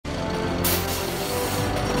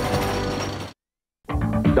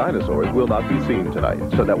Dinosaurs will not be seen tonight,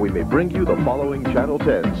 so that we may bring you the following Channel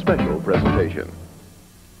 10 special presentation.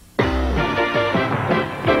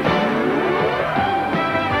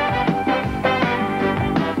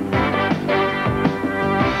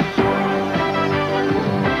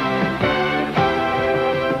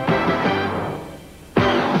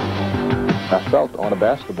 I felt on a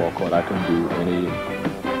basketball court I can do any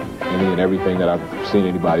and everything that I've seen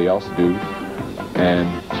anybody else do, and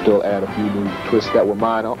still add a few new twists that were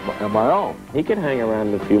mine on my own. He could hang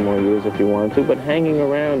around a few more years if he wanted to, but hanging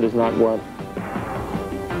around is not what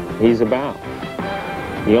he's about.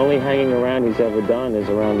 The only hanging around he's ever done is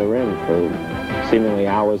around the rim for seemingly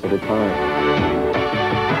hours at a time.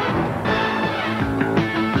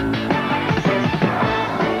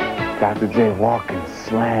 Dr. J walking,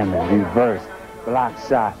 slamming, reverse, block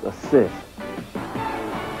shots, assist.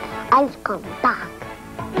 Ice come back.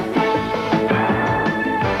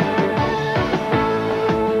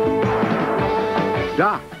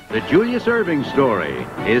 Doc, the Julius Erving Story,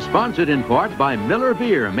 is sponsored in part by Miller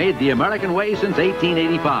Beer, made the American way since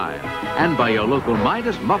 1885, and by your local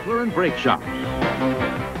Midas Muffler and Brake Shop.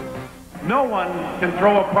 No one can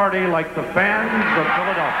throw a party like the fans of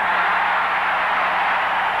Philadelphia.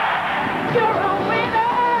 You're a winner!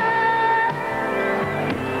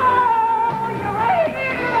 Oh, you're a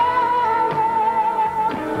hero!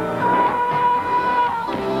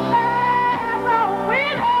 Oh, there's a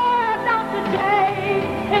winner, Dr. J,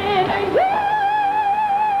 in you!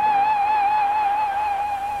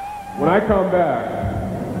 When I come back,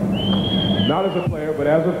 not as a player, but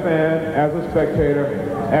as a fan, as a spectator,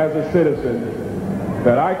 as a citizen,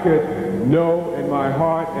 that I could know in my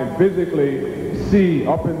heart and physically see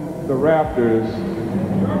up in the rafters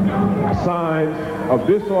signs of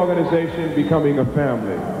this organization becoming a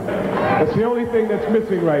family. That's the only thing that's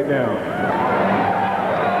missing right now.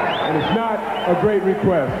 And it's not a great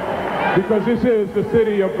request, because this is the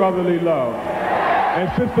city of brotherly love and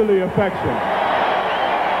sisterly affection.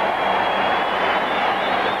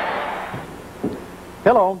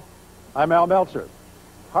 Hello, I'm Al Meltzer.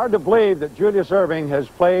 Hard to believe that Julius Erving has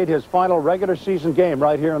played his final regular season game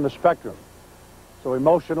right here in the Spectrum. So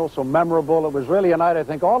emotional, so memorable. It was really a night I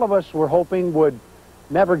think all of us were hoping would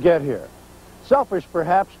never get here. Selfish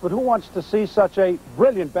perhaps, but who wants to see such a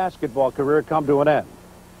brilliant basketball career come to an end?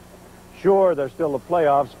 Sure, there's still the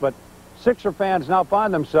playoffs, but Sixer fans now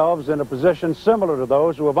find themselves in a position similar to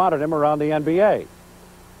those who have honored him around the NBA,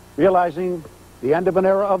 realizing the end of an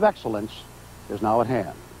era of excellence is now at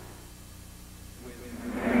hand.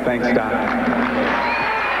 Thanks, Doc.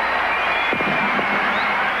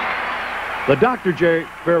 The Dr. J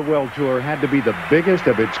farewell tour had to be the biggest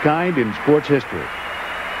of its kind in sports history.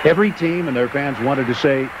 Every team and their fans wanted to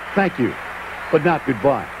say thank you, but not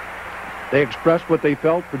goodbye. They expressed what they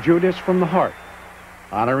felt for Julius from the heart,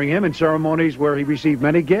 honoring him in ceremonies where he received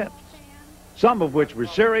many gifts, some of which were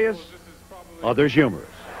serious, others humorous.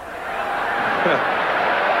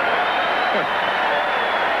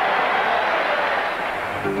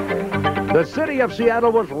 The city of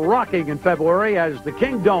Seattle was rocking in February as the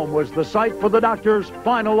King Dome was the site for the Doctor's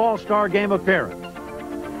final All-Star Game appearance.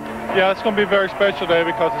 Yeah, it's going to be very special today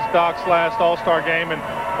because it's Doc's last All-Star Game, and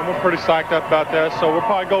we're pretty psyched up about that. So we'll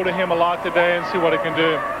probably go to him a lot today and see what he can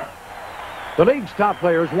do. The league's top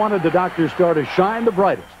players wanted the Doctor's star to shine the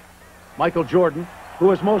brightest. Michael Jordan, who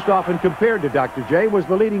was most often compared to Dr. J, was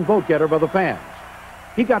the leading vote-getter by the fans.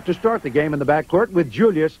 He got to start the game in the backcourt with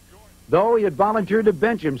Julius, though he had volunteered to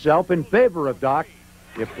bench himself in favor of Doc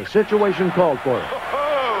if the situation called for it.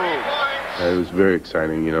 It was very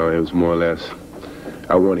exciting, you know. It was more or less,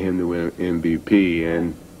 I wanted him to win MVP,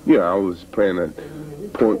 and, you know, I was playing a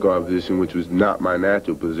point guard position, which was not my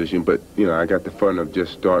natural position, but, you know, I got the fun of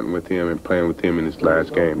just starting with him and playing with him in his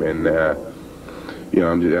last game, and, you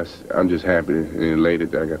know, I'm just happy and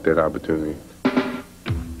elated that I got that opportunity.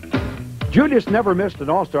 Julius never missed an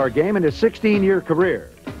All-Star game in his 16-year career,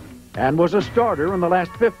 and was a starter in the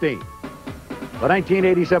last 15. The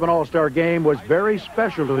 1987 All-Star Game was very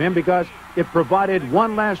special to him because it provided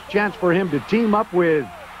one last chance for him to team up with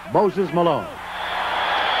Moses Malone.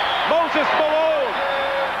 Moses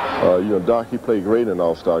Malone! You know, Doc, he played great in the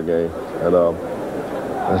All-Star Game,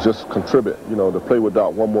 and just contribute, you know, to play with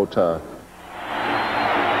Doc one more time.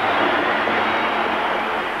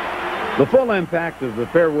 The full impact of the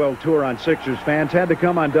farewell tour on Sixers fans had to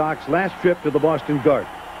come on Doc's last trip to the Boston Garden.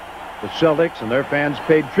 The Celtics and their fans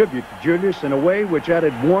paid tribute to Julius in a way which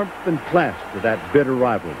added warmth and class to that bitter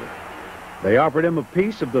rivalry. They offered him a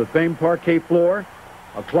piece of the famed parquet floor,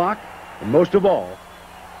 a clock, and most of all,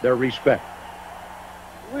 their respect.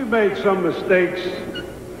 We've made some mistakes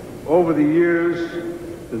over the years,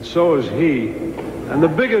 and so is he. And the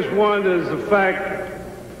biggest one is the fact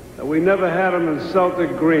that we never had him in Celtic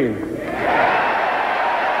green.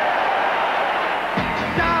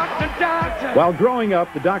 While growing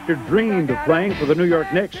up, the doctor dreamed of playing for the New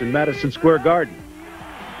York Knicks in Madison Square Garden.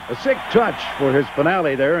 A sick touch for his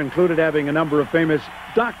finale there included having a number of famous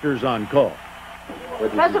doctors on call.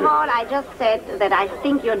 First of all, I just said that I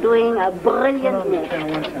think you're doing a brilliant move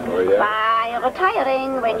by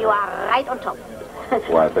retiring when you are right on top.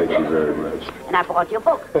 Why, thank you very much. And I brought your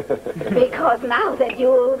book. Because now that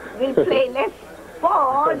you will play less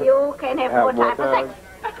ball, you can have more time for sex.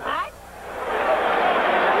 Right?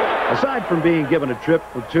 Aside from being given a trip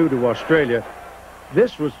or two to Australia,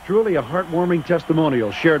 this was truly a heartwarming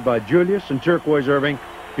testimonial shared by Julius and Turquoise Erving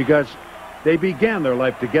because they began their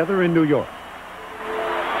life together in New York.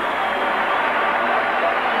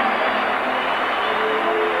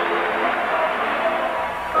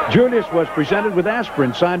 Julius was presented with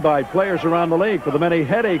aspirin signed by players around the league for the many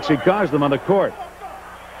headaches he caused them on the court.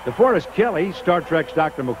 DeForest Kelley, Star Trek's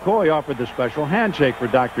Dr. McCoy, offered the special handshake for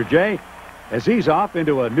Dr. J as he's off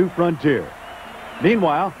into a new frontier.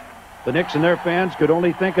 Meanwhile, the Knicks and their fans could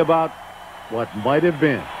only think about what might have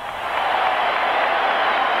been.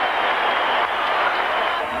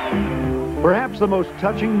 Perhaps the most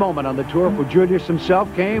touching moment on the tour for Julius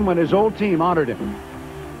himself came when his old team honored him.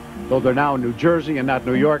 Though they're now in New Jersey and not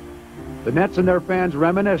New York, the Nets and their fans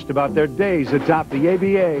reminisced about their days atop the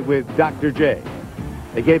ABA with Dr. J.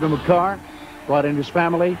 They gave him a car, brought in his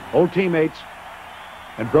family, old teammates,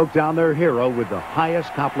 and broke down their hero with the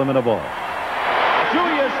highest compliment of all.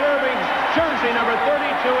 Julius Erving's jersey number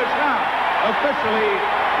 32 is now officially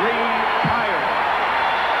retired.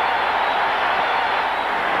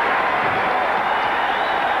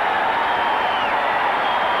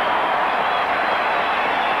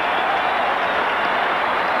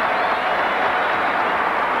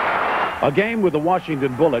 A game with the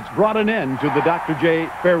Washington Bullets brought an end to the Dr. J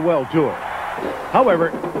farewell tour.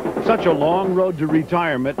 However, such a long road to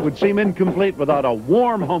retirement would seem incomplete without a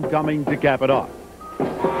warm homecoming to cap it off.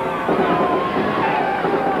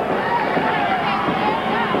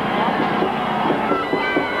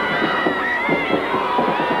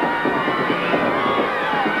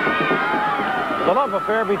 The love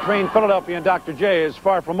affair between Philadelphia and Dr. J is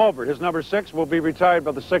far from over. His number 6 will be retired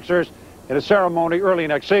by the Sixers in a ceremony early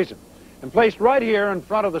next season. And placed right here in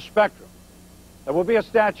front of the Spectrum, there will be a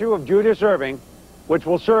statue of Julius Erving, which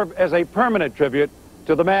will serve as a permanent tribute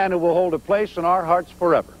to the man who will hold a place in our hearts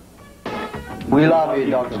forever. We love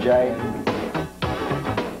you, Dr. J.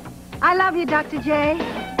 I love you, Dr. J.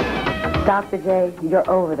 Dr. J, you're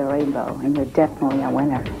over the rainbow, and you're definitely a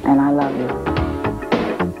winner, and I love you.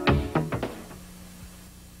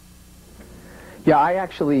 Yeah, I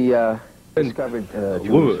actually discovered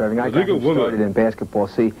Julius Erving. I got him started in basketball.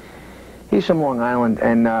 See, he's from Long Island,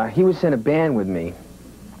 and he was in a band with me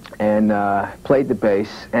and played the bass.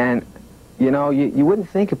 And, you know, you wouldn't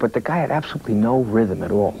think it, but the guy had absolutely no rhythm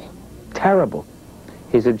at all. Terrible.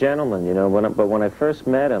 He's a gentleman, you know, but when I first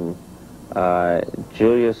met him,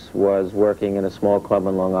 Julius was working in a small club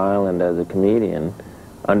in Long Island as a comedian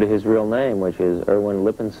under his real name, which is Erwin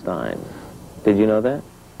Lippenstein. Did you know that?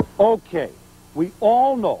 Okay, we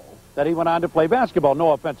all know that he went on to play basketball.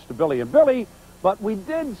 No offense to Billy and Billy, but we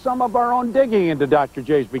did some of our own digging into Dr.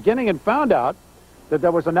 J's beginning and found out that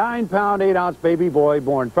there was a 9-pound, 8-ounce baby boy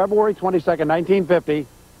born February 22nd, 1950,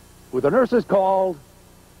 who the nurses called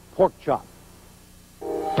Pork Chop.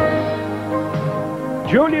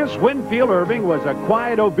 Julius Winfield Erving was a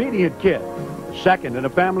quiet, obedient kid, second in a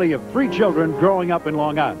family of 3 children growing up in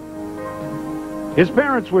Long Island. His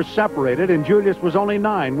parents were separated, and Julius was only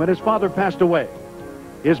 9 when his father passed away.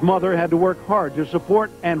 His mother had to work hard to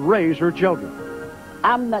support and raise her children.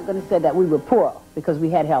 I'm not going to say that we were poor because we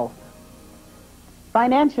had health.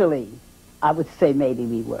 Financially, I would say maybe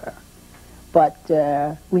we were. But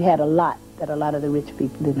we had a lot that a lot of the rich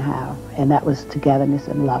people didn't have, and that was togetherness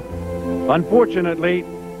and love. Unfortunately,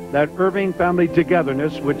 that Erving family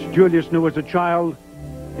togetherness, which Julius knew as a child,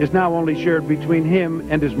 is now only shared between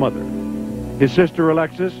him and his mother. His sister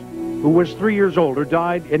Alexis, who was 3 years older,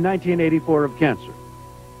 died in 1984 of cancer.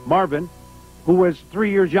 Marvin, who was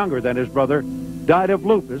 3 years younger than his brother, died of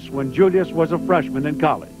lupus when Julius was a freshman in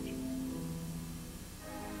college.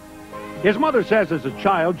 His mother says as a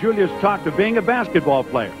child, Julius talked of being a basketball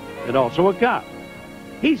player and also a cop.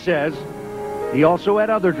 He says he also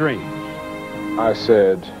had other dreams. I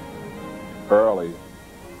said early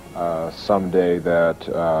someday that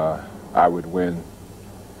I would win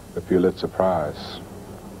the Pulitzer Prize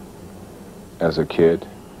as a kid,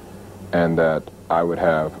 and that I would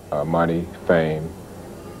have money, fame,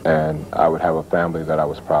 and I would have a family that I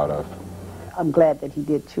was proud of. I'm glad that he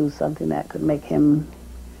did choose something that could make him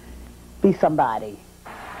be somebody.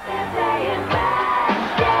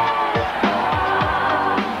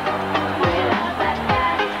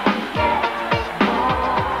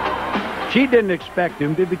 She didn't expect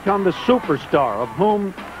him to become the superstar of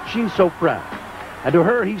whom she's so proud. And to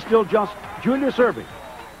her, he's still just Julius Erving,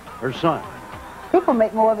 her son. People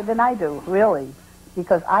make more of it than I do, really,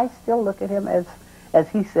 because I still look at him as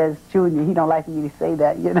he says, Junior. He don't like me to say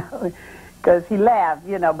that, you know, because he laughed,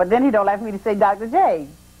 you know, but then he don't like me to say Dr. J.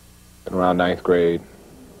 Around 9th grade,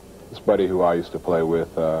 this buddy who I used to play with,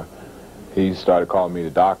 he started calling me the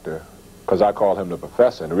doctor, because I called him the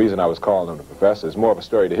professor. And the reason I was calling him the professor is more of a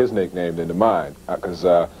story to his nickname than to mine, because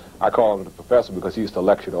I call him the professor because he used to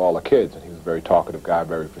lecture to all the kids, and he was a very talkative guy,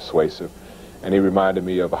 very persuasive, and he reminded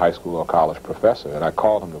me of a high school or college professor, and I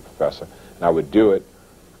called him the professor, and I would do it,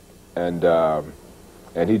 and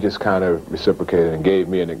he just kind of reciprocated and gave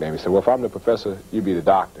me a nickname. He said, well, if I'm the professor, you be the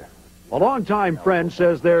doctor. A longtime friend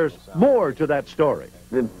says there's more to that story.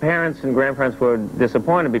 The parents and grandparents were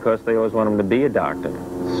disappointed because they always wanted him to be a doctor.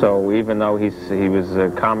 So even though he was a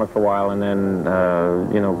comic for a while and then,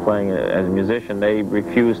 you know, playing as a musician, they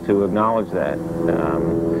refused to acknowledge that.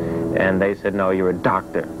 And they said, no, you're a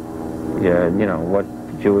doctor. Yeah, you know, what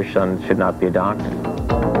Jewish son should not be a doctor?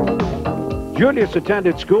 Julius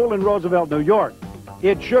attended school in Roosevelt, New York.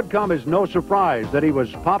 It should come as no surprise that he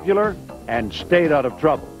was popular and stayed out of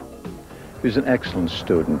trouble. He was an excellent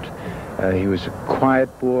student. He was a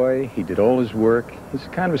quiet boy. He did all his work. He's the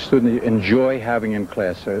kind of a student you enjoy having in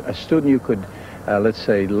class, a student you could, let's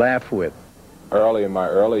say, laugh with. Early in my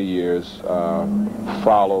early years,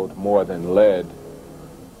 followed more than led,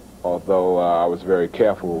 although I was very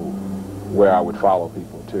careful where I would follow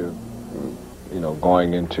people too. You know,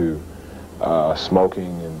 going into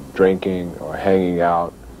smoking and drinking or hanging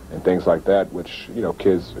out and things like that, which, you know,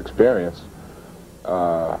 kids experience.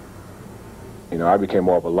 You know, I became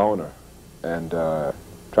more of a loner and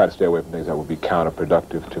try to stay away from things that would be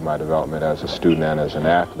counterproductive to my development as a student and as an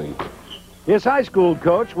athlete. His high school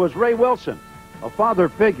coach was Ray Wilson, a father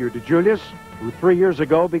figure to Julius, who 3 years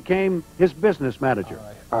ago became his business manager.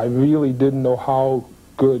 I really didn't know how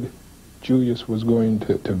good Julius was going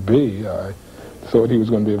to be. I thought he was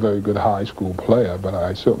going to be a very good high school player, but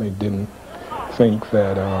I certainly didn't think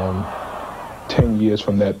that 10 years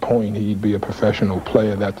from that point he'd be a professional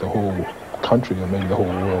player that the whole country or maybe the whole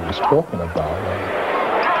world was talking about.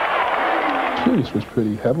 Julius was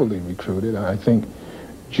pretty heavily recruited. I think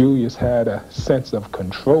Julius had a sense of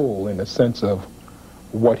control in the sense of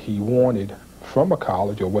what he wanted from a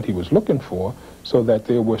college or what he was looking for, so that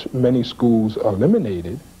there were many schools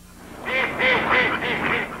eliminated.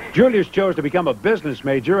 Julius chose to become a business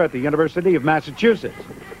major at the University of Massachusetts.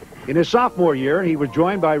 In his sophomore year, he was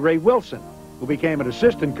joined by Ray Wilson, who became an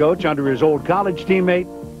assistant coach under his old college teammate,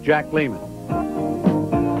 Jack Lehman.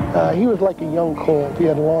 He was like a young colt. He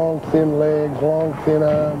had long, thin legs, long, thin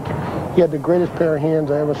arms. He had the greatest pair of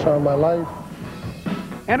hands I ever saw in my life.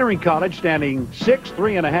 Entering college standing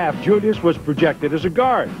 6'3½", Julius was projected as a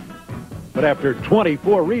guard. But after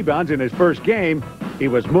 24 rebounds in his first game, he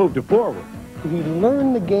was moved to forward. He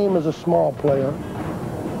learned the game as a small player,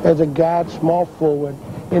 as a guard, small forward,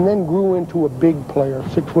 and then grew into a big player,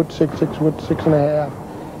 6'6", 6'6½".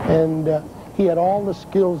 And he had all the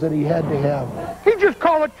skills that he had to have. He just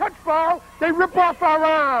called a touch foul. They rip off our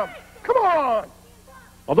arms. Come on.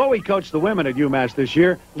 Although he coached the women at UMass this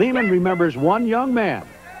year, Lehman remembers one young man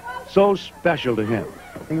so special to him.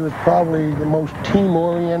 He was probably the most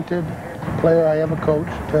team-oriented player I ever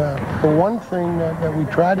coached. The one thing that we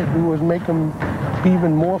tried to do was make him be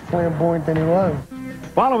even more flamboyant than he was.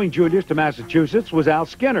 Following Julius to Massachusetts was Al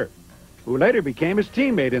Skinner, who later became his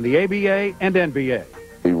teammate in the ABA and NBA.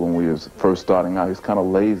 When we was first starting out, he was kind of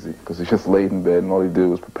lazy because he just laid in bed and all he did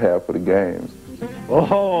was prepare for the games.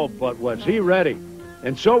 Oh, but was he ready?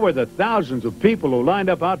 And so were the thousands of people who lined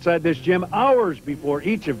up outside this gym hours before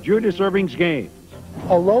each of Julius Erving's games.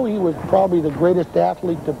 Although he was probably the greatest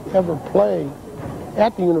athlete to ever play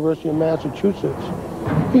at the University of Massachusetts,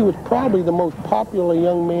 he was probably the most popular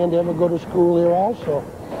young man to ever go to school there also.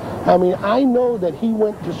 I mean, I know that he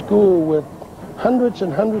went to school with hundreds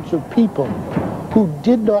and hundreds of people who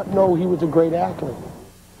did not know he was a great athlete.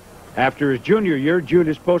 After his junior year,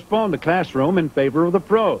 Julius postponed the classroom in favor of the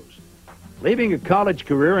pros, leaving a college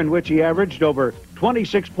career in which he averaged over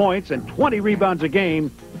 26 points and 20 rebounds a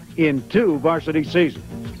game in 2 varsity seasons.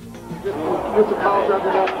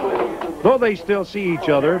 Though they still see each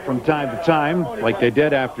other from time to time, like they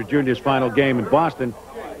did after Julius' final game in Boston,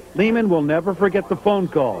 Lehman will never forget the phone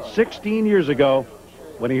call 16 years ago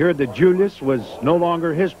when he heard that Julius was no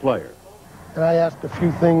longer his player. And I asked a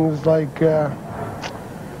few things like,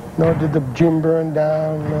 did the gym burn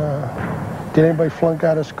down? Did anybody flunk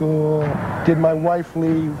out of school? Did my wife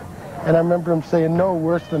leave? And I remember him saying, no,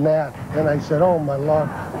 worse than that. And I said, oh, my Lord,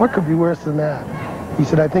 what could be worse than that? He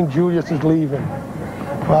said, I think Julius is leaving.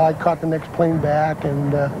 Well, I caught the next plane back,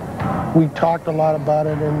 and we talked a lot about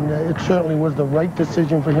it, and it certainly was the right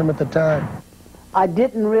decision for him at the time. I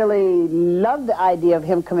didn't really love the idea of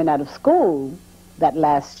him coming out of school that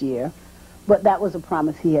last year, but that was a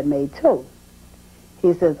promise he had made, too.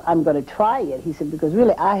 He says, I'm going to try it. He said, because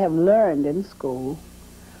really I have learned in school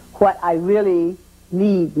what I really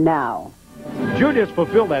need now. Julius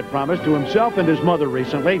fulfilled that promise to himself and his mother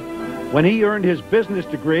recently when he earned his business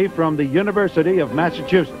degree from the University of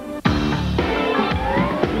Massachusetts.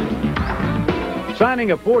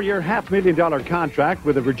 Signing a 4-year, $500,000 contract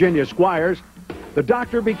with the Virginia Squires, the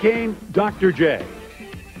doctor became Dr. J.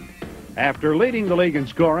 After leading the league in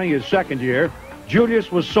scoring his second year,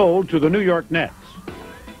 Julius was sold to the New York Nets.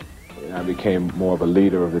 I became more of a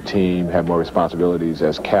leader of the team, had more responsibilities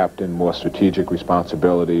as captain, more strategic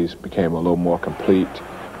responsibilities, became a little more complete.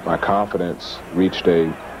 My confidence reached a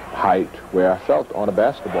height where I felt on a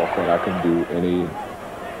basketball court I can do any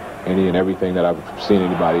and everything that I've seen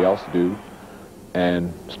anybody else do,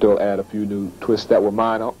 and still add a few new twists that were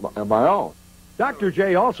mine on my own. Dr.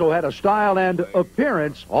 J also had a style and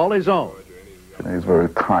appearance all his own. He's very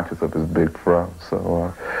conscious of his big fro,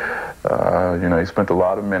 so he spent a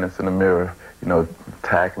lot of minutes in the mirror,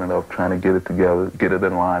 tackling it up, trying to get it together, get it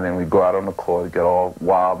in line, and we go out on the court, get all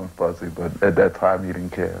wild and fuzzy, but at that time he didn't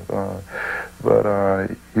care. But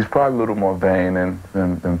he's probably a little more vain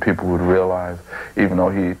than people would realize, even though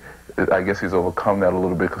I guess he's overcome that a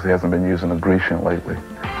little bit because he hasn't been using a Grecian lately.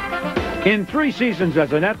 In 3 seasons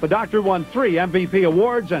as a Net, the Doctor won 3 MVP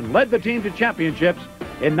awards and led the team to championships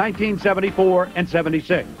in 1974 and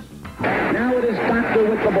 76. Now it is Doctor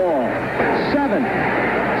with the ball. 7,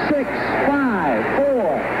 6, 5,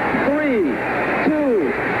 4, 3,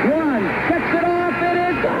 2, 1. Gets it off. It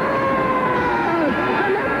is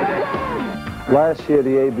gone! Last year,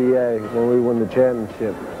 the ABA, when we won the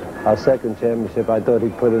championship, our second championship, I thought he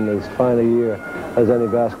put in his final year as any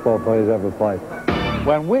basketball player's ever played.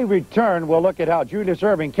 When we return, we'll look at how Julius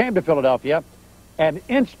Erving came to Philadelphia and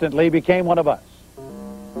instantly became one of us.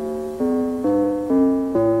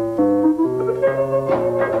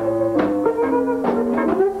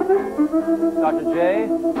 Dr. J,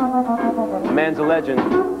 the man's a legend.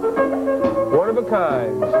 One of a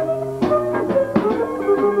kind.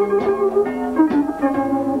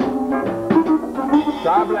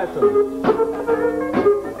 God bless him.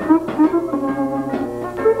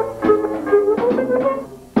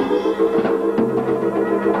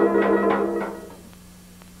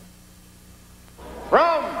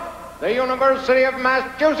 From the University of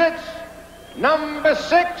Massachusetts, number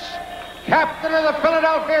 6, captain of the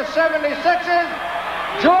Philadelphia 76ers,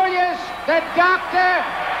 Julius the Dr.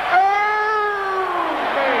 Erving.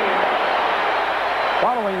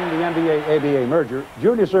 Following the NBA-ABA merger,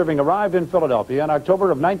 Julius Erving arrived in Philadelphia in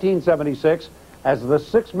October of 1976 as the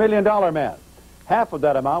 $6 million man. Half of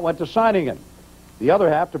that amount went to signing him, the other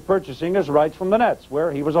half to purchasing his rights from the Nets,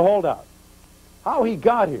 where he was a holdout. How he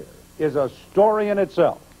got here is a story in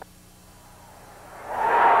itself.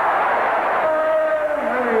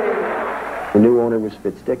 The new owner was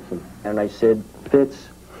Fitz Dixon, and I said, Fitz,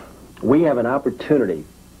 we have an opportunity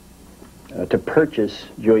to purchase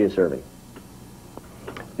Julius Erving.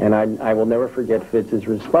 And I will never forget Fitz's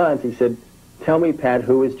response. He said, tell me, Pat,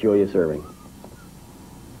 who is Julius Erving?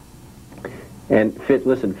 And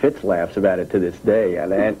Fitz laughs about it to this day.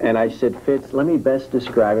 And I said, Fitz, let me best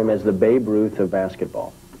describe him as the Babe Ruth of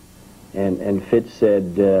basketball. And Fitz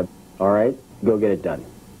said, all right, go get it done.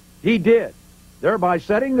 He did, thereby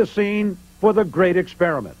setting the scene for the great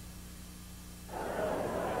experiment.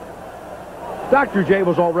 Dr. J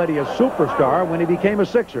was already a superstar when he became a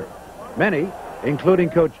Sixer. Many, including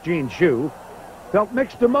Coach Gene Shue, felt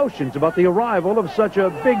mixed emotions about the arrival of such a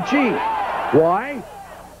big cheese. Why?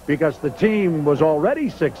 Because the team was already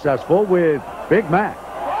successful with Big Mac.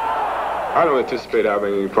 I don't anticipate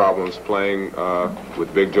having any problems playing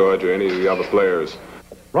with Big George or any of the other players.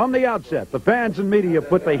 From the outset, the fans and media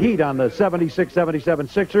put the heat on the 76-77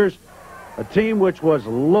 Sixers, a team which was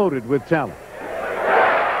loaded with talent.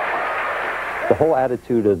 The whole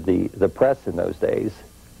attitude of the press in those days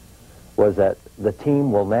was that the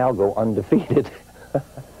team will now go undefeated.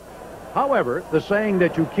 However, the saying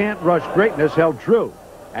that you can't rush greatness held true,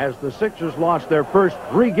 as the Sixers lost their first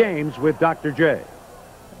 3 games with Dr. J.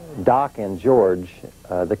 Doc and George,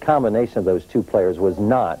 the combination of those two players was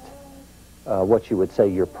not what you would say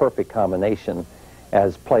your perfect combination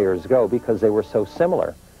as players go, because they were so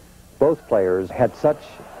similar. Both players had such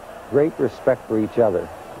great respect for each other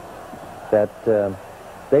that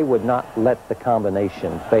they would not let the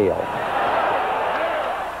combination fail.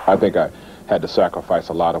 I think I had to sacrifice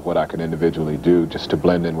a lot of what I could individually do just to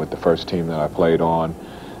blend in with the first team that I played on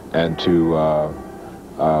and to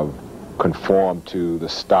conform to the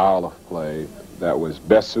style of play that was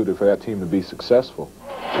best suited for that team to be successful.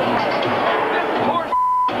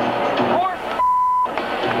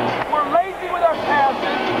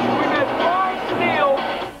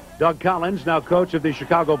 Doug Collins, now coach of the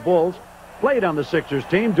Chicago Bulls, played on the Sixers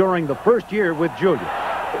team during the first year with Julius.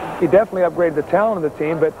 He definitely upgraded the talent of the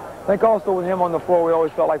team, but I think also with him on the floor, we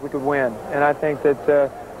always felt like we could win. And I think that it's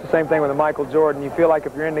the same thing with Michael Jordan. You feel like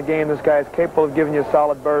if you're in the game, this guy is capable of giving you a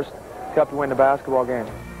solid burst to help you win the basketball game.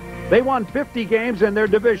 They won 50 games in their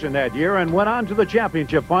division that year and went on to the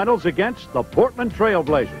championship finals against the Portland Trail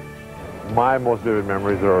Blazers. My most vivid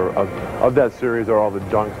memories of that series are all the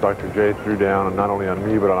dunks Dr. J threw down, and not only on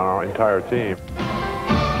me, but on our entire team.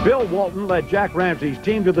 Bill Walton led Jack Ramsey's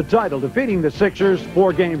team to the title, defeating the Sixers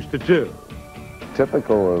 4-2.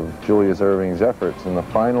 Typical of Julius Erving's efforts in the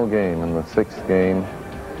final game, in the 6th game,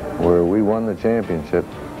 where we won the championship,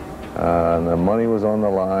 and the money was on the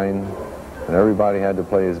line, and everybody had to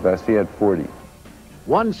play his best. He had 40.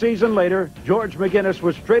 One season later, George McGinnis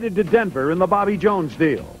was traded to Denver in the Bobby Jones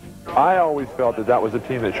deal. I always felt that that was a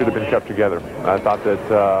team that should have been kept together. I thought that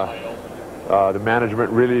the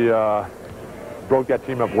management really broke that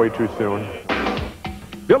team up way too soon.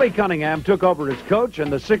 Billy Cunningham took over as coach,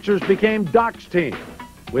 and the Sixers became Doc's team,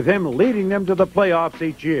 with him leading them to the playoffs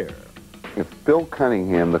each year. If Bill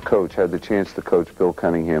Cunningham, the coach, had the chance to coach Bill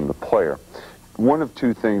Cunningham, the player, one of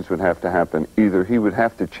two things would have to happen. Either he would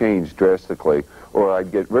have to change drastically, or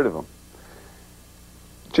I'd get rid of him.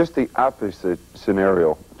 Just the opposite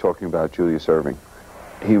scenario, talking about Julius Erving.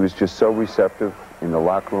 He was just so receptive in the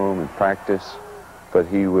locker room and practice, but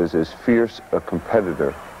he was as fierce a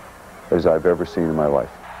competitor as I've ever seen in my life.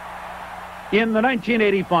 In the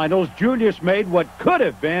 1980 finals, Julius made what could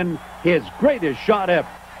have been his greatest shot ever.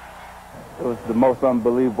 It was the most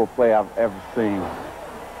unbelievable play I've ever seen.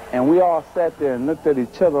 And we all sat there and looked at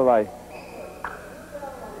each other like,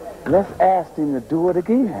 let's ask him to do it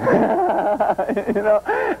again. You know,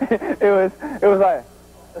 it was like,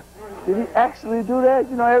 did he actually do that?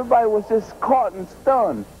 You know, everybody was just caught and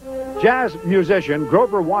stunned. Jazz musician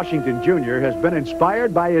Grover Washington Jr. has been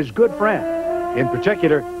inspired by his good friend, in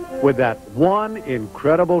particular with that one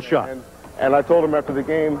incredible shot. And I told him after the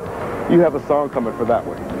game, you have a song coming for that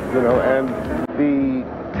one, you know, and the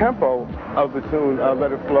tempo of the tune,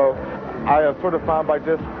 Let It Flow, I sort of found by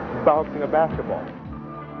just bouncing a basketball.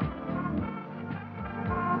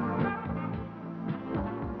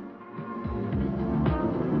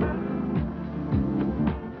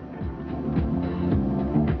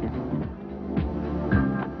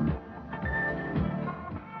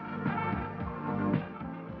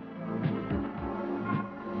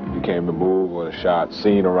 Became the move or the shot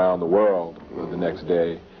seen around the world the next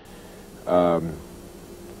day.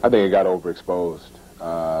 I think it got overexposed.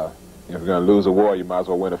 If you're going to lose a war, you might as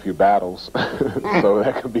well win a few battles. So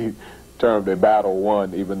that could be termed a battle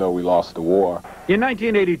won, even though we lost the war. In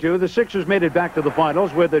 1982, the Sixers made it back to the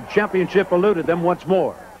finals, where the championship eluded them once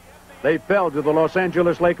more. They fell to the Los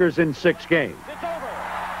Angeles Lakers in 6 games.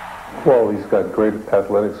 Well, he's got great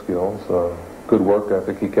athletic skills, good work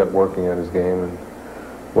ethic. He kept working at his game and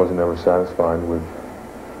wasn't ever satisfied with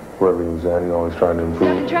wherever he was at. He always tried to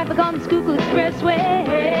improve. Traffic on the Schuylkill Expressway.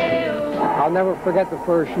 I'll never forget the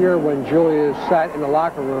first year when Julius sat in the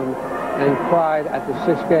locker room and cried at the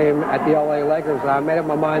 6th game at the LA Lakers. I made up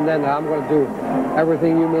my mind then that I'm going to do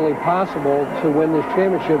everything humanly possible to win this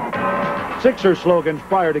championship. Sixers slogans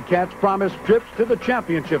prior to Cats promised trips to the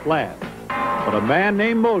championship land. But a man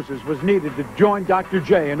named Moses was needed to join Dr.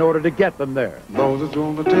 J in order to get them there. Moses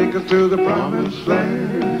gonna take us to the promised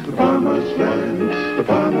land, the promised land, the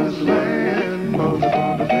promised land. Moses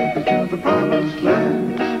gonna take us to the promised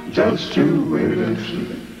land, just you wait and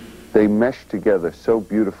see. They meshed together so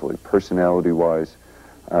beautifully, personality-wise.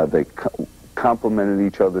 They complemented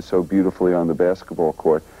each other so beautifully on the basketball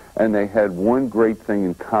court. And they had one great thing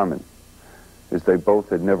in common, is they both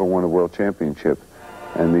had never won a world championship.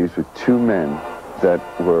 And these were two men that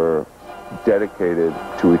were dedicated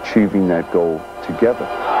to achieving that goal together.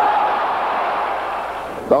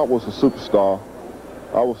 Doc was a superstar.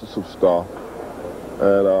 I was a superstar.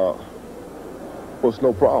 And was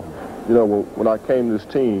no problem. You know, when I came to this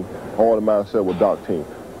team, all the mindset was Doc team.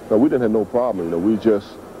 No, we didn't have no problem. You know, we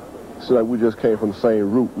just came from the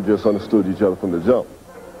same root. We just understood each other from the jump.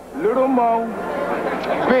 Little Mo,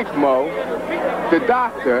 Big Mo, the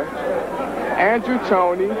Doctor, Andrew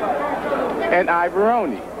Toney, and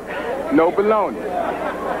Ivoroni. No baloney.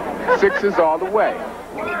 Sixers all the way.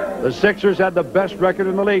 The Sixers had the best record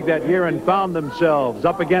in the league that year and found themselves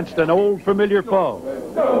up against an old familiar foe.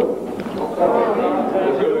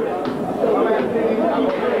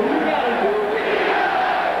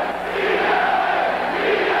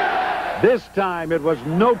 This time it was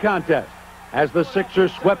no contest as the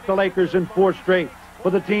Sixers swept the Lakers in 4 straight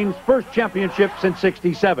for the team's first championship since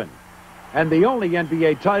 '67 and the only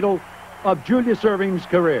NBA title of Julius Erving's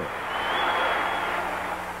career.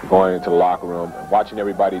 Going into the locker room, watching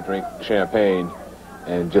everybody drink champagne,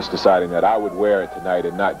 and just deciding that I would wear it tonight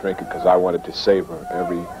and not drink it because I wanted to savor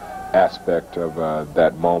every aspect of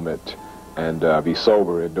that moment and be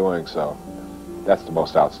sober in doing so. That's the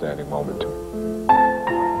most outstanding moment to me.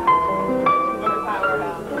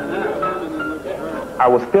 I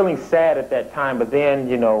was feeling sad at that time, but then,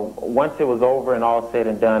 you know, once it was over and all said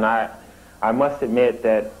and done, I must admit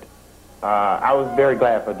that I was very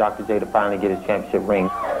glad for Dr. J to finally get his championship ring.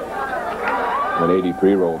 When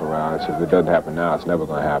 '83 rolled around, I said, if it doesn't happen now, it's never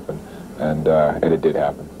going to happen. And it did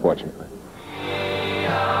happen, fortunately. We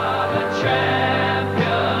are the champions.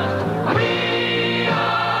 We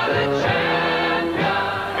are the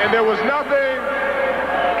champions. And there was nothing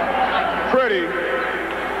pretty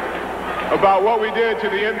about what we did to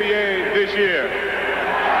the NBA this year.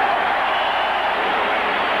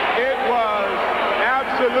 It was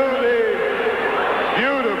absolutely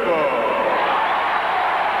beautiful.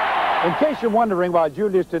 In case you're wondering why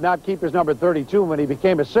Julius did not keep his number 32 when he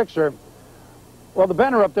became a Sixer, well, the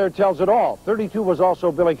banner up there tells it all. 32 was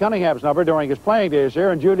also Billy Cunningham's number during his playing days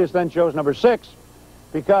here, and Julius then chose number 6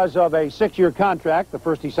 because of a 6-year contract, the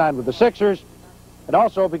first he signed with the Sixers, and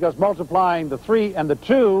also because multiplying the 3 and the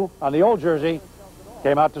 2 on the old jersey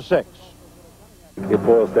came out to 6. It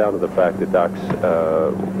boils down to the fact that Doc's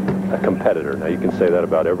a competitor. Now, you can say that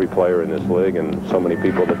about every player in this league and so many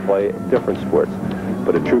people that play different sports.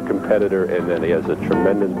 But a true competitor, and then he has a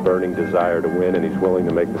tremendous burning desire to win, and he's willing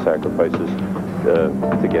to make the sacrifices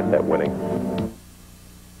to get that winning.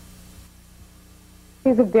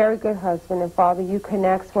 He's a very good husband and father. You can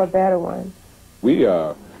ask for a better one. We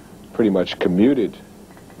pretty much commuted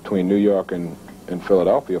between New York and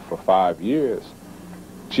Philadelphia for 5 years.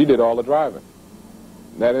 She did all the driving.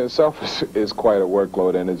 That in itself is quite a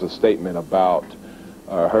workload and is a statement about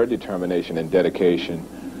her determination and dedication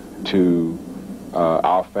to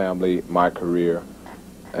our family, my career,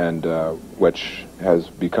 and which has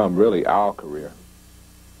become really our career.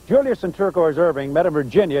 Julius and Turquoise Erving met in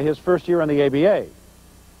Virginia his first year in the ABA.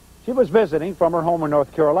 She was visiting from her home in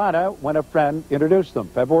North Carolina when a friend introduced them,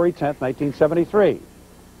 February 10th, 1973.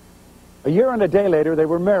 A year and a day later, they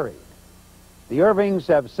were married. The Ervings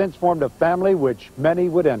have since formed a family which many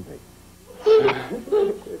would envy.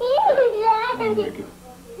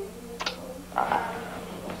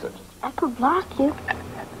 I could block you.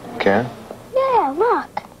 Can? Yeah,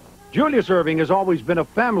 look. Julius Erving has always been a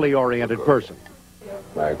family-oriented person.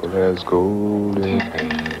 Michael has golden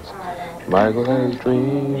hands. Michael has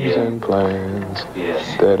dreams and plans.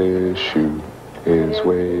 That is shoot his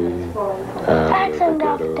way out of the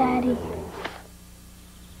ghetto. Daddy.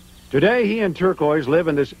 Today, he and Turquoise live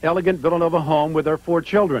in this elegant Villanova home with their 4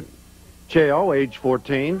 children. Cheo, age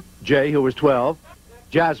 14, Jay, who is 12,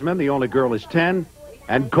 Jasmine, the only girl, is 10,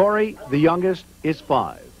 and Corey, the youngest, is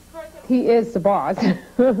 5. He is the boss.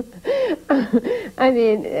 I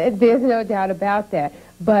mean, there's no doubt about that.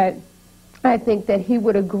 But I think that he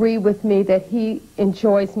would agree with me that he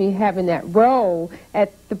enjoys me having that role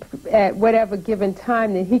at whatever given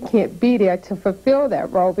time that he can't be there to fulfill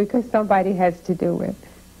that role because somebody has to do it.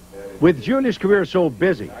 With Julius' career so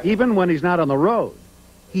busy, even when he's not on the road,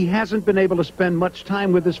 he hasn't been able to spend much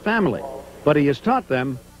time with his family. But he has taught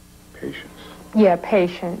them patience. Yeah,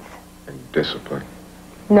 patience. And discipline.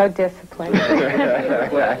 No discipline.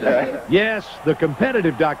 Yes, the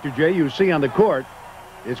competitive Dr. J you see on the court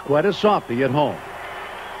is quite a softie at home.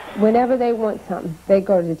 Whenever they want something, they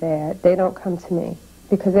go to Dad. They don't come to me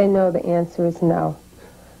because they know the answer is no.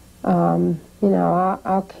 You know,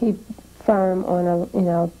 I'll keep firm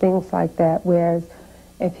on, things like that, whereas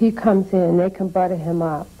if he comes in, they can butter him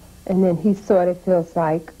up, and then he sort of feels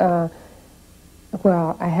like,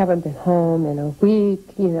 well, I haven't been home in a week,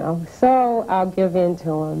 so I'll give in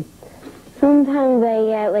to him. Sometimes I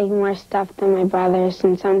get, more stuff than my brothers,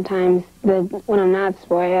 and sometimes when I'm not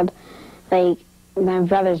spoiled, my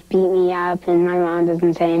brothers beat me up, and my mom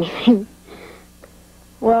doesn't say anything.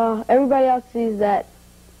 Well, everybody else sees that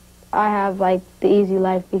I have, the easy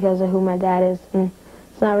life because of who my dad is, and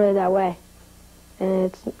it's not really that way. and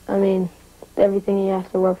it's, I mean, everything you have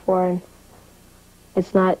to work for, and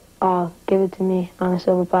it's not all give it to me on a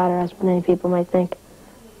silver platter, as many people might think.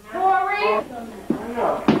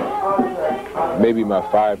 Maybe my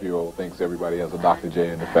 5-year-old thinks everybody has a Dr. J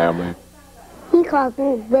in the family. He calls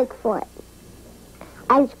me Bigfoot.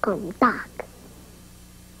 I just call him Doc.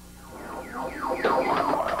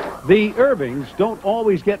 The Ervings don't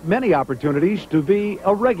always get many opportunities to be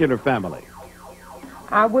a regular family.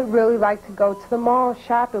 I would really like to go to the mall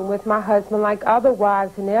shopping with my husband like other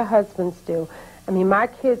wives and their husbands do. I mean, my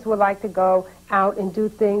kids would like to go out and do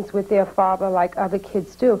things with their father like other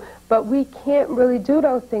kids do. But we can't really do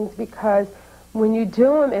those things because when you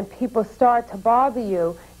do them and people start to bother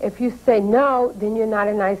you, if you say no, then you're not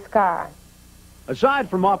a nice guy. Aside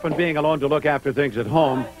from often being alone to look after things at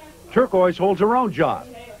home, Turquoise holds her own job.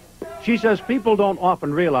 She says people don't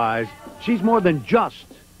often realize she's more than just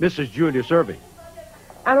Mrs. Julius Erving.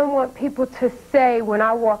 I don't want people to say when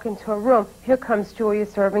I walk into a room, here comes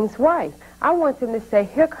Julius Erving's wife. I want them to say,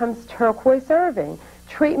 here comes Turquoise Erving.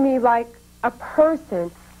 Treat me like a person.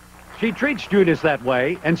 She treats Julius that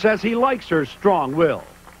way and says he likes her strong will.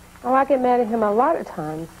 Oh, I get mad at him a lot of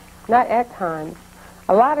times. Not at times.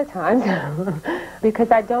 A lot of times.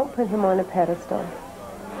 Because I don't put him on a pedestal.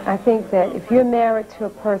 I think that if you're married to a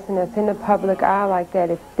person that's in the public eye like that,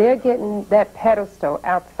 if they're getting that pedestal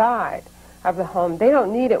outside of the home, they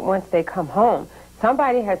don't need it once they come home.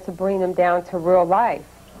 Somebody has to bring them down to real life.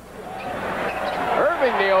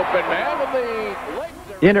 Erving, the open man, with the legs.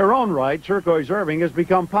 In her own right, Turquoise Erving has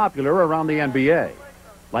become popular around the NBA.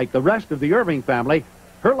 Like the rest of the Erving family,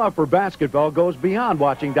 her love for basketball goes beyond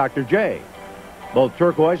watching Dr. J. Both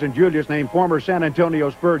Turquoise and Julius named former San Antonio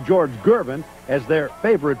Spur George Gervin as their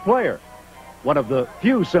favorite player, one of the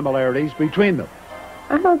few similarities between them.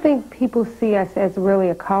 I don't think people see us as really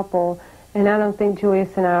a couple, and I don't think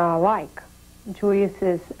Julius and I are alike. Julius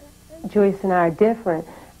and I are different.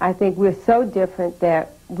 I think we're so different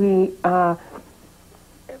that we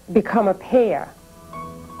become a pair.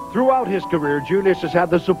 Throughout his career, Julius has had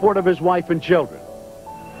the support of his wife and children.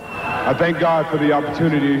 I thank God for the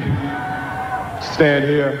opportunity to stand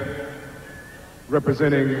here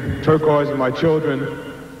representing Turquoise and my children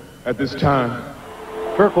at this time.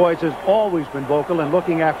 Turquoise has always been vocal in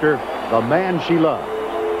looking after the man she loved.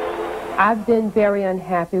 I've been very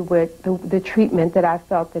unhappy with the treatment that I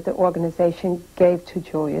felt that the organization gave to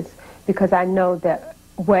Julius, because I know that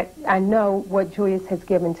what Julius has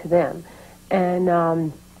given to them,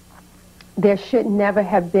 and there should never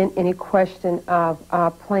have been any question of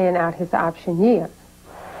playing out his option year.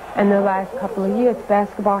 And the last couple of years,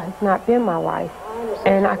 basketball has not been my life,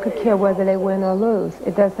 and I could care whether they win or lose.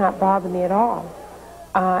 It does not bother me at all,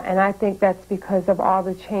 and I think that's because of all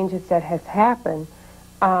the changes that has happened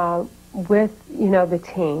with, the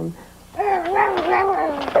team.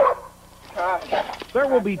 There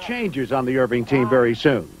will be changes on the Erving team very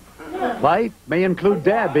soon. Life may include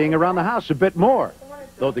Dad being around the house a bit more,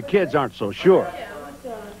 though the kids aren't so sure.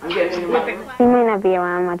 He may not be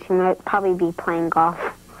around much. He might probably be playing golf.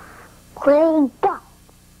 Playing golf.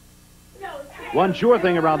 One sure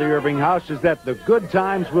thing around the Erving house is that the good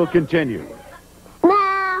times will continue.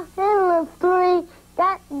 Now, in the street,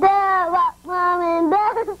 got there about mom and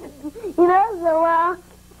dad. So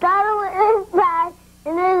started with his back,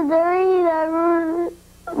 and there's the reader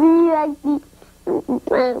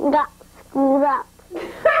and got screwed up.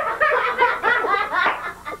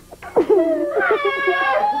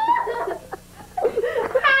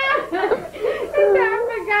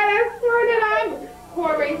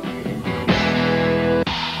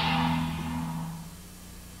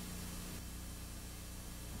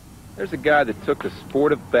 There's a guy that took the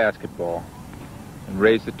sport of basketball and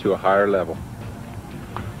raised it to a higher level.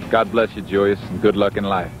 God bless you, Julius, and good luck in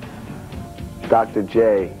life. Dr.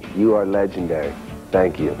 J, you are legendary.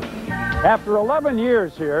 Thank you. After 11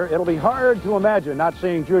 years here, it'll be hard to imagine not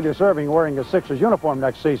seeing Julius Erving wearing a Sixers uniform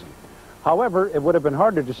next season. However, it would have been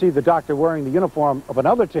harder to see the doctor wearing the uniform of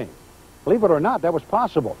another team. Believe it or not, that was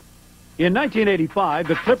possible. In 1985,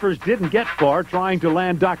 the Clippers didn't get far trying to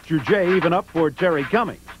land Dr. J even up for Terry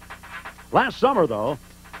Cummings. Last summer, though,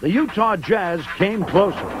 the Utah Jazz came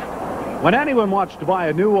closer. When anyone wants to buy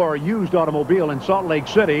a new or used automobile in Salt Lake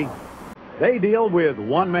City, they deal with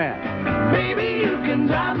one man. Baby, you can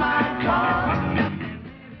drive my car.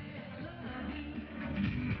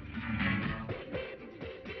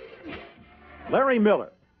 Larry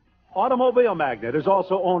Miller, automobile magnate, is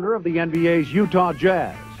also owner of the NBA's Utah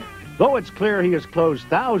Jazz. Though it's clear he has closed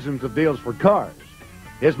thousands of deals for cars,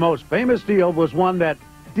 his most famous deal was one that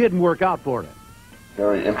didn't work out for him.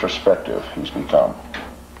 Very introspective he's become.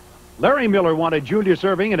 Larry Miller wanted Julius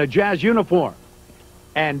Erving in a Jazz uniform.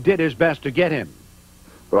 and did his best to get him.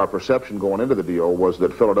 But our perception going into the deal was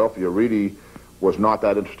that Philadelphia really was not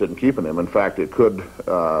that interested in keeping him. In fact, it could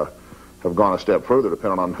have gone a step further,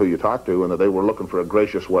 depending on who you talk to, and that they were looking for a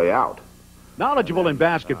gracious way out. Knowledgeable in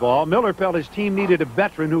basketball, Miller felt his team needed a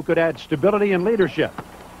veteran who could add stability and leadership,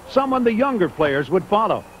 someone the younger players would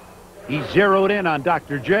follow. He zeroed in on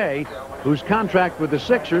Dr. J, whose contract with the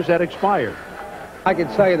Sixers had expired. I can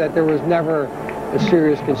tell you that there was never a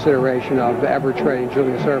serious consideration of ever trading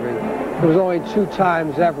Julius Erving. There was only 2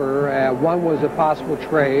 times ever. One was a possible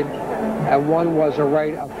trade, and one was a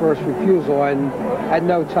right of first refusal, and at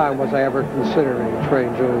no time was I ever considering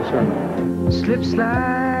trading Julius Erving. Slip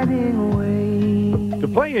sliding away. To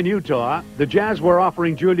play in Utah, the Jazz were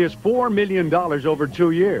offering Julius $4 million over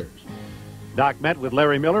 2 years. Doc met with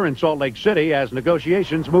Larry Miller in Salt Lake City as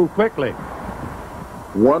negotiations moved quickly.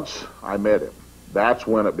 Once I met him, that's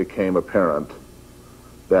when it became apparent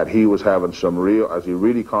that he was having some real, as he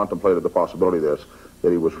really contemplated the possibility of this,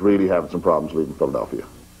 that he was really having some problems leaving Philadelphia.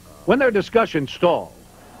 When their discussion stalled,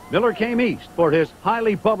 Miller came east for his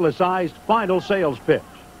highly publicized final sales pitch.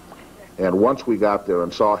 And once we got there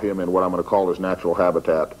and saw him in what I'm going to call his natural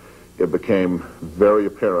habitat, it became very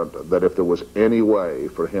apparent that if there was any way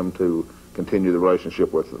for him to continue the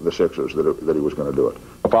relationship with the Sixers, that he was going to do it.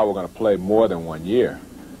 If I were going to play more than 1 year,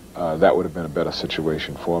 that would have been a better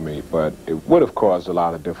situation for me, but it would have caused a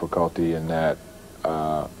lot of difficulty in that,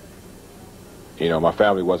 you know, my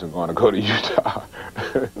family wasn't going to go to Utah.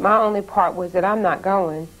 My only part was that I'm not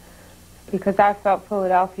going because I felt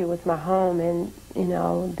Philadelphia was my home and, you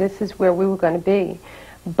know, this is where we were going to be.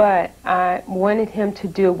 But I wanted him to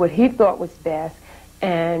do what he thought was best,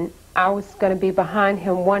 and I was going to be behind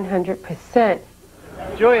him 100%.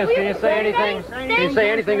 Julius, can you say anything? Can you say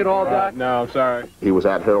anything at all, Doc? No, I'm sorry. He was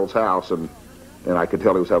at Harold's house, and I could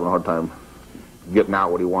tell he was having a hard time getting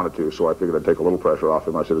out what he wanted to, so I figured I'd take a little pressure off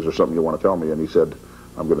him. I said, is there something you want to tell me? And he said,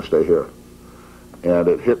 I'm going to stay here. And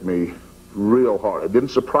it hit me real hard. It didn't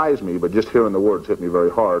surprise me, but just hearing the words hit me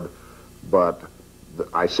very hard. But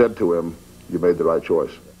I said to him, you made the right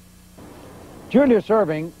choice. Julius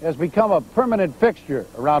Erving has become a permanent fixture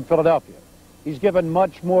around Philadelphia. He's given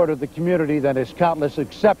much more to the community than his countless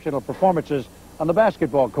exceptional performances on the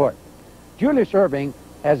basketball court. Julius Erving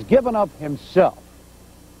has given up himself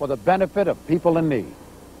for the benefit of people in need.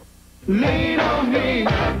 Lean on me.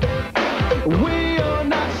 We are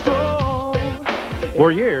not strong.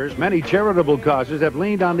 For years, many charitable causes have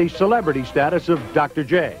leaned on the celebrity status of Dr.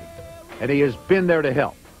 J, and he has been there to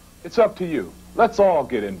help. It's up to you. Let's all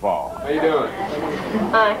get involved. How you doing?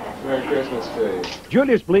 Hi. Merry Christmas to you.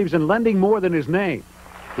 Julius believes in lending more than his name.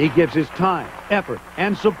 He gives his time, effort,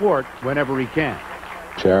 and support whenever he can.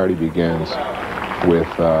 Charity begins with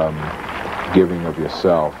giving of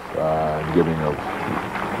yourself,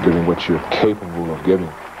 giving what you're capable of giving.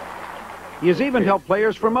 He has even helped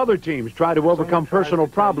players from other teams try to overcome personal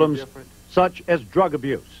problems such as drug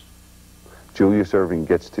abuse. Julius Erving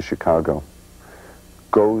gets to Chicago,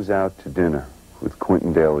 goes out to dinner with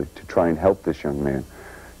Quentin Daly to try and help this young man,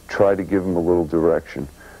 try to give him a little direction,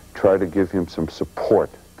 try to give him some support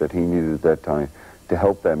that he needed at that time to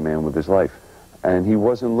help that man with his life. And he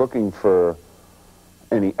wasn't looking for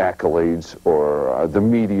any accolades or the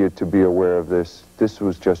media to be aware of this. This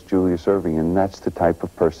was just Julius Erving, and that's the type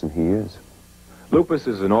of person he is. Lupus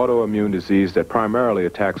is an autoimmune disease that primarily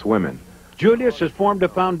attacks women. Julius has formed a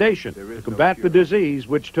foundation to combat the disease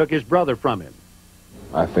which took his brother from him.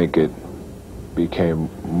 I think it became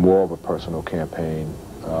more of a personal campaign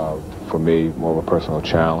for me, more of a personal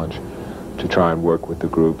challenge to try and work with the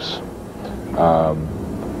groups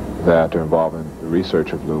that are involved in the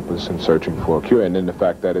research of lupus and searching for a cure, and then the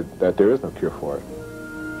fact that there is no cure for it.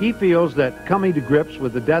 He feels that coming to grips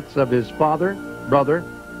with the deaths of his father, brother,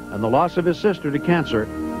 and the loss of his sister to cancer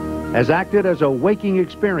has acted as a waking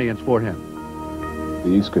experience for him.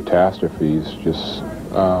 These catastrophes just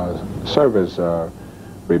serve as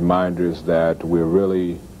reminders that we're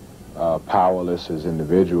really powerless as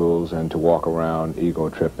individuals, and to walk around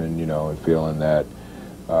ego-tripping, you know, and feeling that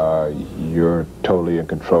you're totally in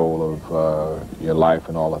control of your life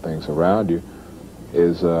and all the things around you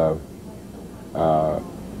is a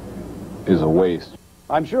waste.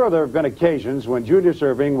 I'm sure there have been occasions when Julius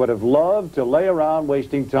Erving would have loved to lay around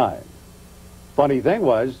wasting time. Funny thing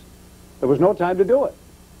was, there was no time to do it.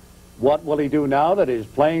 What will he do now that his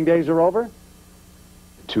playing days are over?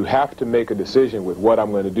 To have to make a decision with what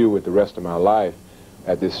I'm going to do with the rest of my life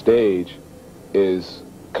at this stage is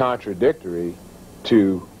contradictory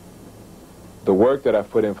to the work that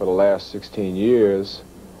I've put in for the last 16 years,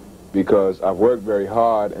 because I've worked very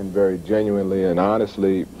hard and very genuinely and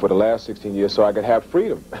honestly for the last 16 years so I could have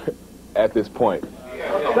freedom at this point.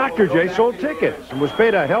 Dr. J sold tickets and was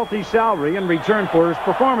paid a healthy salary in return for his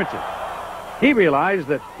performances. He realized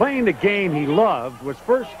that playing the game he loved was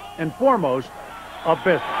first and foremost a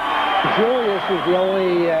business. Julius is the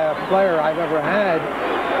only player I've ever had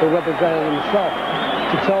who represented himself.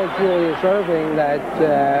 To tell Julius Erving that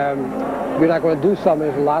you're not going to do something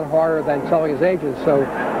is a lot harder than telling his agent. So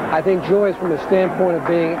I think Julius, from the standpoint of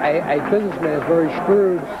being a businessman, is very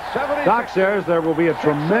shrewd. Doc says there will be a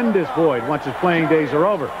tremendous void once his playing days are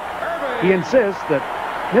over. He insists that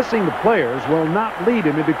missing the players will not lead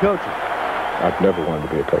him into coaching. I've never wanted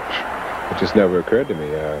to be a coach. It just never occurred to me.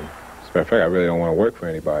 As a matter of fact, I really don't want to work for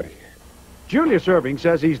anybody. Julius Erving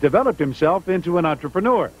says he's developed himself into an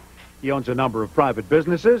entrepreneur. He owns a number of private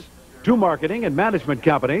businesses, 2 marketing and management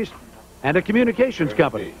companies, and a communications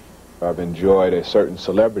company. I've enjoyed a certain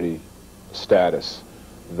celebrity status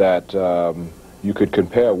that you could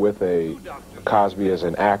compare with a Cosby as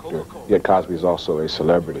an actor, yet Cosby is also a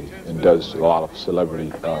celebrity and does a lot of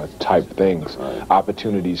celebrity type things.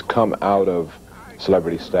 Opportunities come out of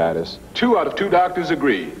celebrity status. 2 out of 2 doctors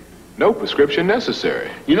agree. No prescription necessary.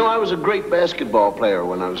 You know, I was a great basketball player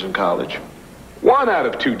when I was in college. 1 out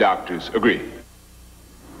of 2 doctors agree.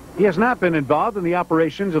 He has not been involved in the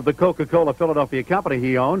operations of the Coca-Cola Philadelphia company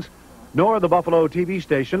he owns, nor the Buffalo TV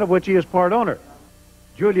station of which he is part owner.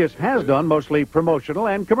 Julius has done mostly promotional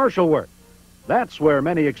and commercial work. That's where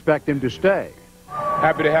many expect him to stay.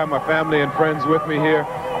 Happy to have my family and friends with me here.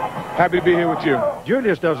 Happy to be here with you.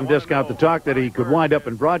 Julius doesn't discount the talk that he could wind up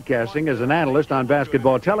in broadcasting as an analyst on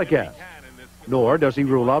basketball telecasts, nor does he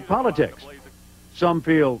rule out politics. Some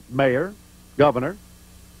feel mayor, governor,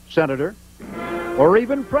 senator, or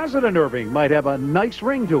even President Erving might have a nice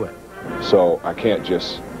ring to it. So I can't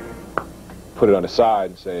just put it on the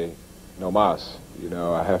side and say, no mas. You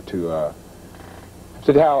know, I have to,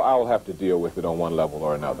 I'll have to deal with it on one level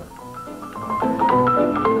or another.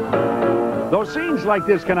 Though scenes like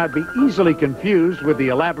this cannot be easily confused with the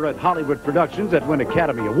elaborate Hollywood productions that win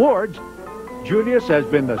Academy Awards, Julius has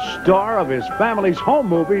been the star of his family's home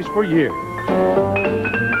movies for years.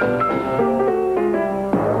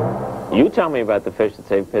 You tell me about the fish that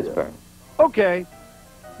saved Pittsburgh. Okay.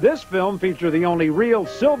 This film featured the only real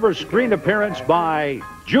silver screen appearance by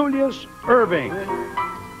Julius Erving.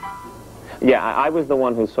 Yeah, I was the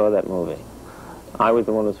one who saw that movie. I was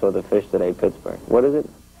the one who saw the fish that ate Pittsburgh. What is it?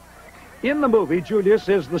 In the movie, Julius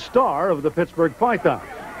is the star of the Pittsburgh Pythons,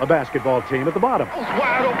 a basketball team at the bottom.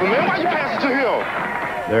 Wide open, man. Why you pass it to him?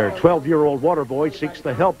 Their 12-year-old water boy seeks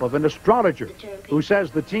the help of an astrologer who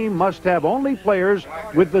says the team must have only players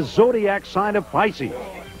with the zodiac sign of Pisces.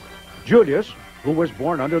 Julius, who was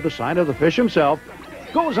born under the sign of the fish himself,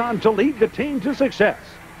 goes on to lead the team to success,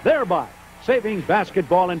 thereby saving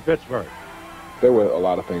basketball in Pittsburgh. There were a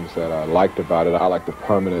lot of things that I liked about it. I like the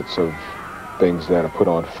permanence of things that are put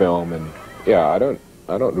on film, and yeah, I don't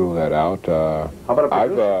rule that out. How about a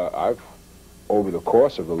producer? I've over the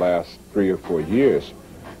course of the last 3 or 4 years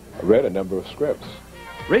read a number of scripts.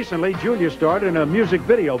 Recently, Julius starred in a music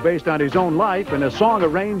video based on his own life and a song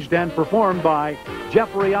arranged and performed by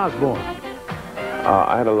Jeffrey Osborne.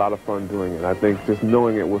 I had a lot of fun doing it. I think just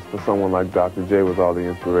knowing it was for someone like Dr. J was all the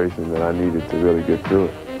inspiration that I needed to really get through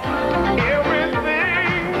it. Everything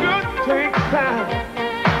good takes time.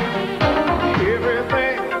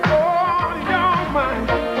 Everything on your mind.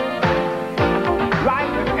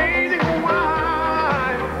 Like an aging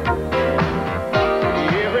wine.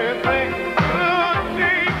 Everything good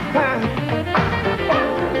takes time.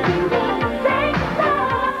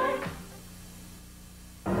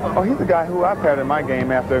 Oh, he's a guy who I've had in my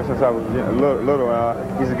game after since I was little.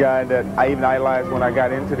 He's a guy that I even idolized when I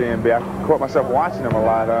got into the NBA. I caught myself watching him a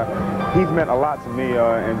lot. He's meant a lot to me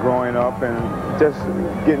in growing up and just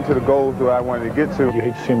getting to the goals that I wanted to get to. You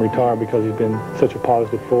hate to see him retire because he's been such a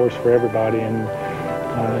positive force for everybody, and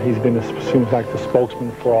he's been, seems like, the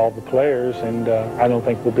spokesman for all the players, and I don't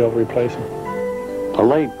think we'll be able to replace him. The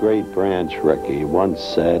late, great Branch Rickey once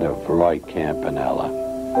said of Roy Campanella,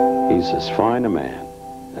 he's as fine a man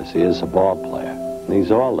as he is a ball player. And he's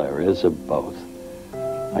all there is of both.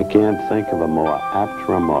 I can't think of a more apt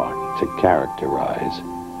remark to characterize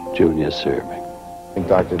Julius Erving. I think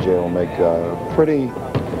Dr. J will make a pretty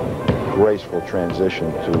graceful transition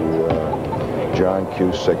to John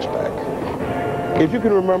Q. Sixpack. If you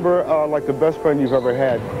can remember like the best friend you've ever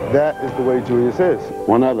had, that is the way Julius is.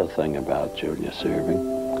 One other thing about Julius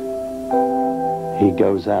Erving, he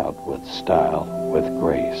goes out with style, with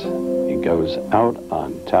grace. He goes out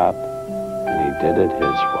on top, and he did it his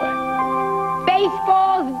way.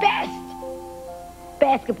 Baseball's best.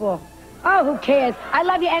 Basketball. Oh, who cares? I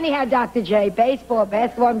love you anyhow, Dr. J. Baseball,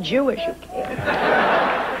 basketball, I'm Jewish, who cares?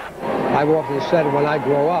 I've often said when I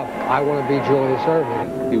grow up, I want to be Julius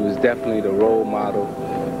Erving. He was definitely the role model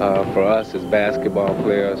for us as basketball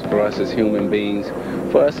players, for us as human beings,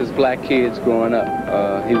 for us as black kids growing up.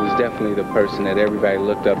 He was definitely the person that everybody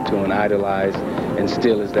looked up to and idolized, and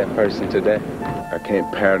still is that person today. I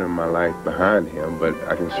can't pattern my life behind him, but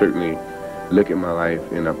I can certainly look at my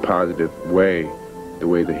life in a positive way, the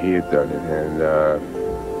way that he had done it. And,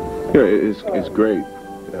 you know, it's great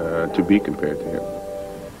to be compared to him.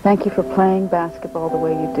 Thank you for playing basketball the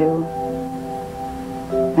way you do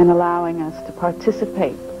and allowing us to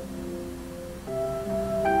participate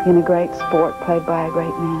in a great sport played by a great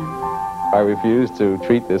man. I refuse to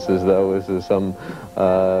treat this as though this is some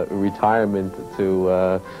retirement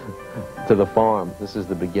to the farm. This is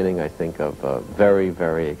the beginning, I think, of a very,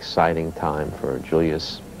 very exciting time for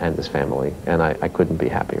Julius and his family, and I couldn't be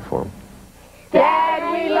happier for him. Dad,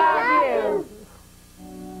 we love you.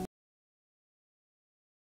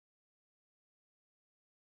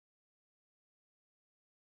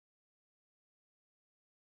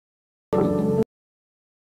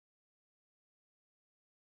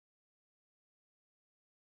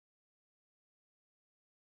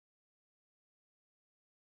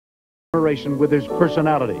 With his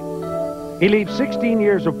personality. He leads 16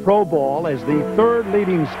 years of pro ball as the third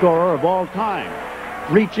leading scorer of all time,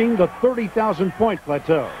 reaching the 30,000-point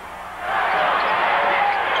plateau.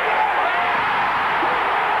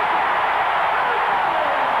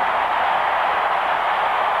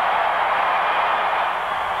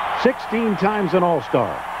 "16 times an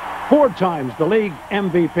All-Star, 4 times the league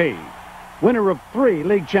MVP, winner of 3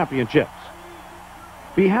 league championships.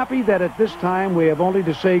 Be happy that at this time we have only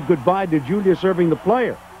to say goodbye to Julius Erving, the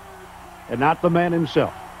player, and not the man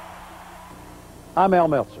himself." I'm Al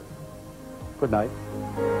Meltzer. Good night.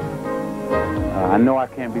 I know I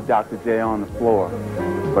can't be Dr. J on the floor,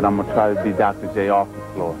 but I'm going to try to be Dr. J off the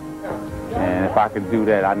floor. And if I can do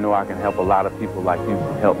that, I know I can help a lot of people like you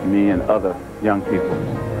helped me and other young people.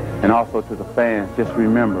 And also to the fans, just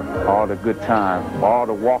remember all the good times, all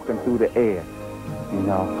the walking through the air. You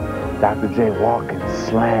know, Dr. J walking,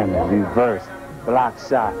 slamming, reverse, block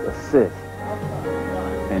shots, assist.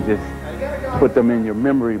 And just put them in your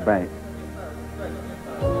memory bank.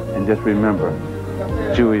 And just remember,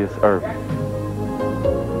 Julius Erving.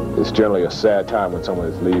 It's generally a sad time when someone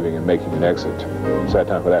is leaving and making an exit. Sad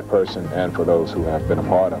time for that person and for those who have been a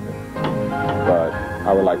part of it. But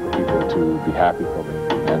I would like for people to be happy for me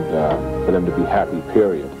and for them to be happy,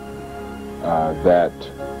 period. That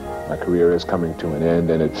my career is coming to an end,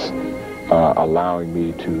 and it's allowing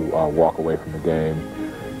me to walk away from the game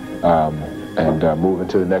and move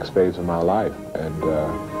into the next phase of my life and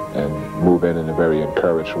move in a very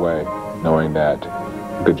encouraged way, knowing that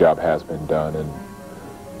a good job has been done and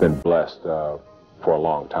been blessed for a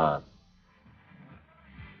long time.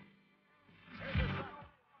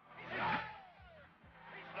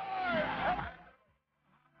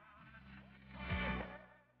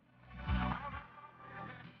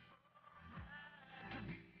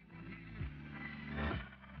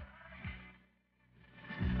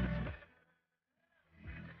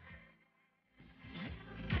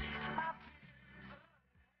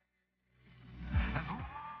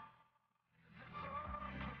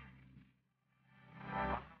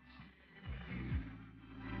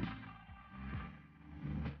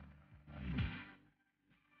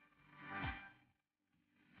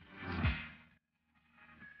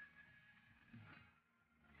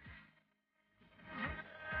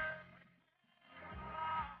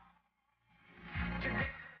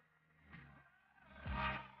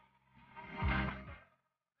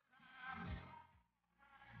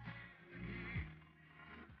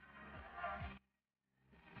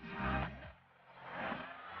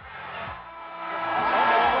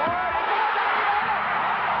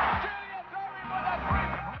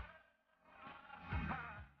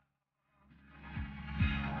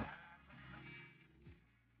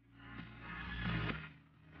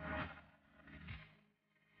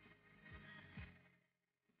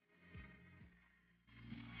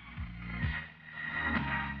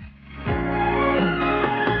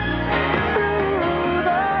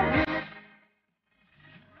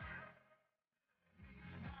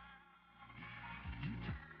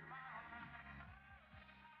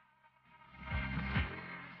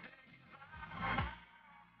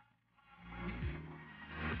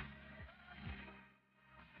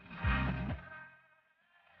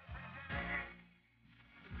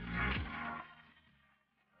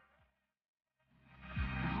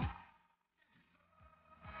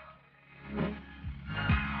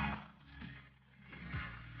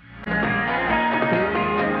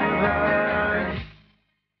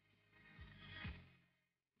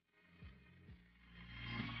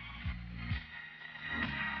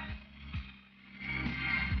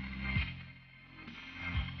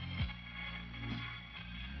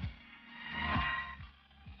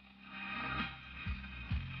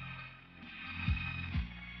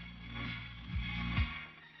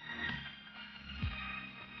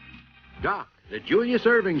 Doc, the Julius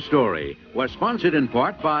Erving Story, was sponsored in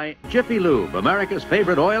part by Jiffy Lube, America's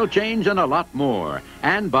favorite oil change, and a lot more,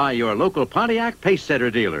 and by your local Pontiac pace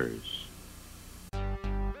setter dealers.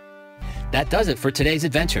 That does it for today's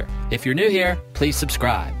adventure. If you're new here, please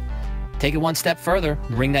subscribe. Take it one step further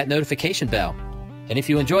and ring that notification bell. And if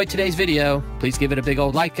you enjoyed today's video, please give it a big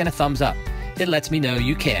old like and a thumbs up. It lets me know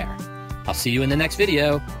you care. I'll see you in the next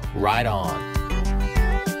video. Ride on.